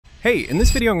Hey, in this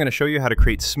video I'm going to show you how to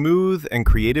create smooth and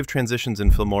creative transitions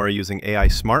in Filmora using AI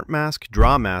Smart Mask,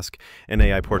 Draw Mask, and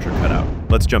AI Portrait Cutout.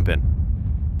 Let's jump in.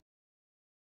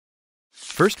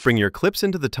 First, bring your clips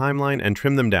into the timeline and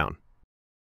trim them down.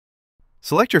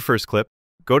 Select your first clip,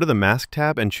 go to the Mask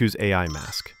tab and choose AI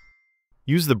Mask.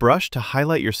 Use the brush to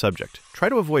highlight your subject. Try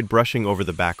to avoid brushing over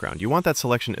the background. You want that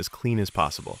selection as clean as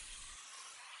possible.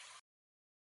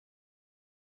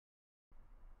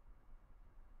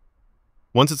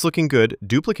 Once it's looking good,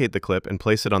 duplicate the clip and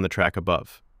place it on the track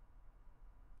above.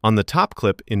 On the top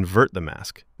clip, invert the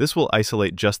mask. This will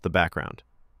isolate just the background.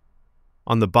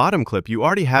 On the bottom clip, you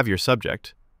already have your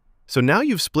subject. So now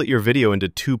you've split your video into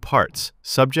two parts,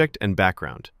 subject and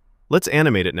background. Let's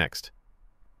animate it next.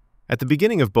 At the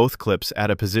beginning of both clips,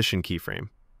 add a position keyframe.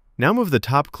 Now move the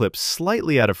top clip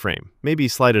slightly out of frame, maybe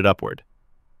slide it upward.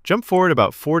 Jump forward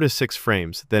about 4 to 6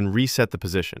 frames, then reset the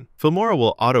position. Filmora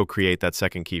will auto-create that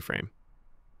second keyframe.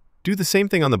 Do the same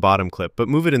thing on the bottom clip, but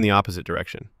move it in the opposite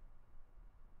direction.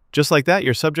 Just like that,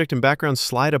 your subject and background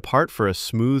slide apart for a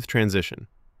smooth transition.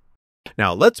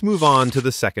 Now let's move on to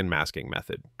the second masking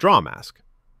method, Draw Mask.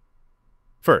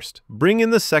 First, bring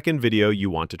in the second video you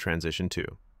want to transition to.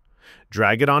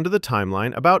 Drag it onto the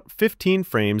timeline about 15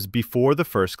 frames before the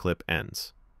first clip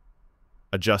ends.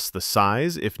 Adjust the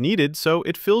size if needed so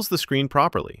it fills the screen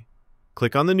properly.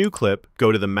 Click on the new clip,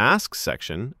 go to the Masks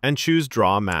section, and choose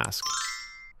Draw Mask.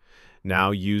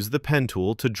 Now use the pen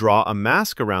tool to draw a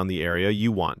mask around the area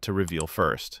you want to reveal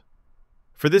first.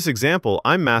 For this example,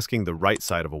 I'm masking the right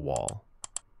side of a wall.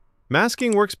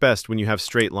 Masking works best when you have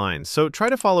straight lines, so try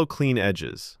to follow clean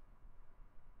edges.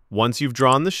 Once you've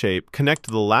drawn the shape, connect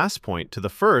the last point to the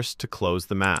first to close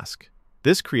the mask.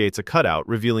 This creates a cutout,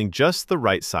 revealing just the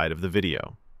right side of the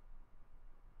video.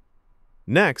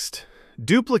 Next,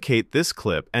 duplicate this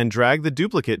clip and drag the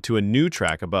duplicate to a new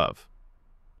track above.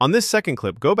 On this second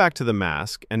clip, go back to the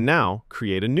mask and now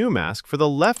create a new mask for the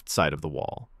left side of the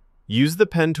wall. Use the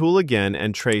pen tool again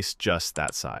and trace just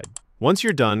that side. Once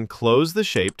you're done, close the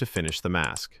shape to finish the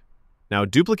mask. Now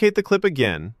duplicate the clip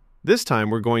again. This time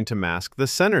we're going to mask the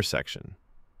center section.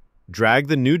 Drag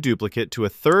the new duplicate to a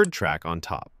third track on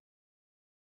top.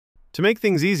 To make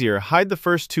things easier, hide the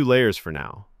first 2 layers for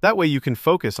now. That way you can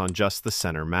focus on just the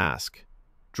center mask.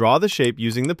 Draw the shape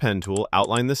using the pen tool,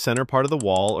 outline the center part of the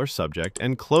wall or subject,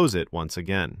 and close it once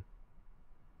again.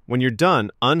 When you're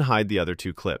done, unhide the other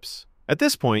 2 clips. At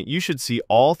this point, you should see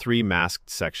all 3 masked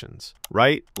sections,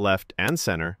 right, left, and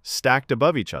center, stacked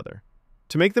above each other.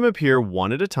 To make them appear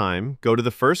one at a time, go to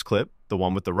the first clip, the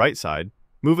one with the right side,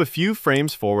 move a few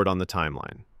frames forward on the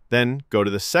timeline. Then go to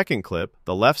the second clip,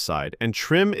 the left side, and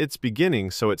trim its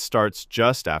beginning so it starts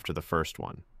just after the first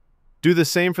one. Do the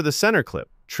same for the center clip.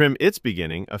 Trim its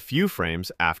beginning a few frames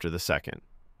after the second.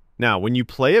 Now, when you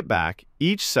play it back,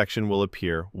 each section will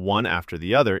appear one after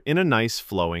the other in a nice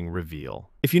flowing reveal.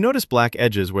 If you notice black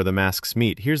edges where the masks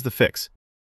meet, here's the fix.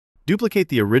 Duplicate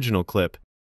the original clip,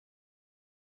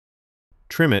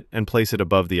 trim it, and place it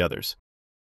above the others.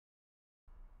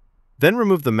 Then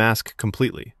remove the mask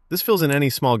completely. This fills in any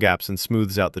small gaps and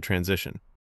smooths out the transition.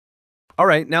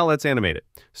 Alright, now let's animate it.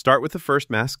 Start with the first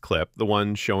mask clip, the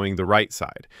one showing the right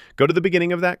side. Go to the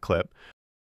beginning of that clip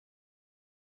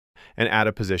and add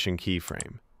a position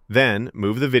keyframe. Then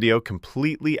move the video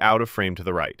completely out of frame to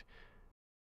the right.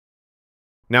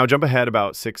 Now jump ahead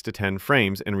about 6 to 10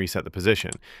 frames and reset the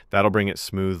position. That'll bring it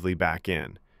smoothly back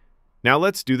in. Now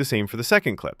let's do the same for the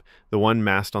second clip, the one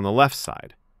masked on the left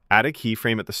side. Add a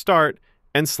keyframe at the start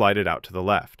and slide it out to the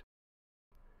left.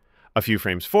 A few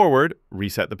frames forward,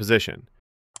 reset the position.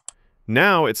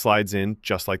 Now it slides in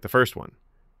just like the first one.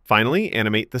 Finally,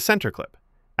 animate the center clip.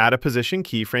 Add a position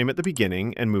keyframe at the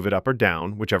beginning and move it up or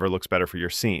down, whichever looks better for your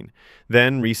scene.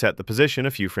 Then reset the position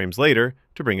a few frames later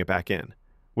to bring it back in.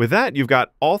 With that, you've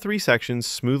got all 3 sections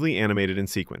smoothly animated in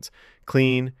sequence.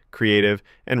 Clean, creative,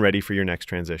 and ready for your next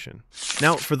transition.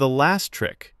 Now for the last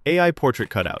trick, AI Portrait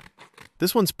Cutout.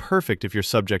 This one's perfect if your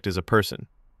subject is a person.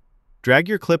 Drag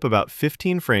your clip about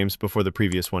 15 frames before the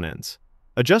previous one ends.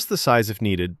 Adjust the size if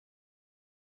needed,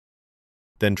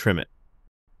 then trim it.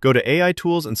 Go to AI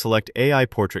Tools and select AI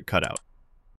Portrait Cutout.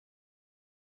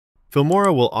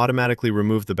 Filmora will automatically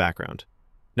remove the background.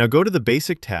 Now go to the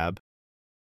Basic tab,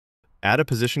 add a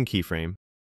position keyframe,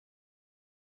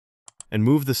 and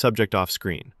move the subject off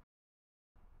screen.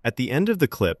 At the end of the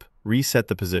clip, reset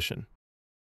the position.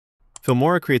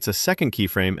 Filmora creates a second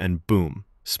keyframe and boom,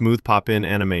 smooth pop-in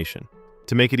animation.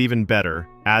 To make it even better,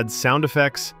 add sound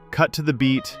effects, cut to the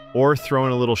beat, or throw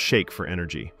in a little shake for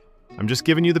energy. I'm just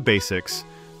giving you the basics.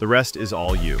 The rest is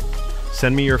all you.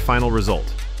 Send me your final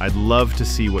result. I'd love to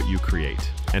see what you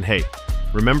create. And hey,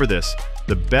 remember this,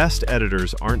 The best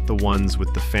editors aren't the ones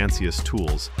with the fanciest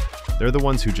tools. They're the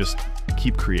ones who just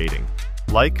keep creating.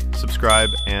 Like,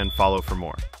 subscribe, and follow for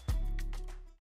more.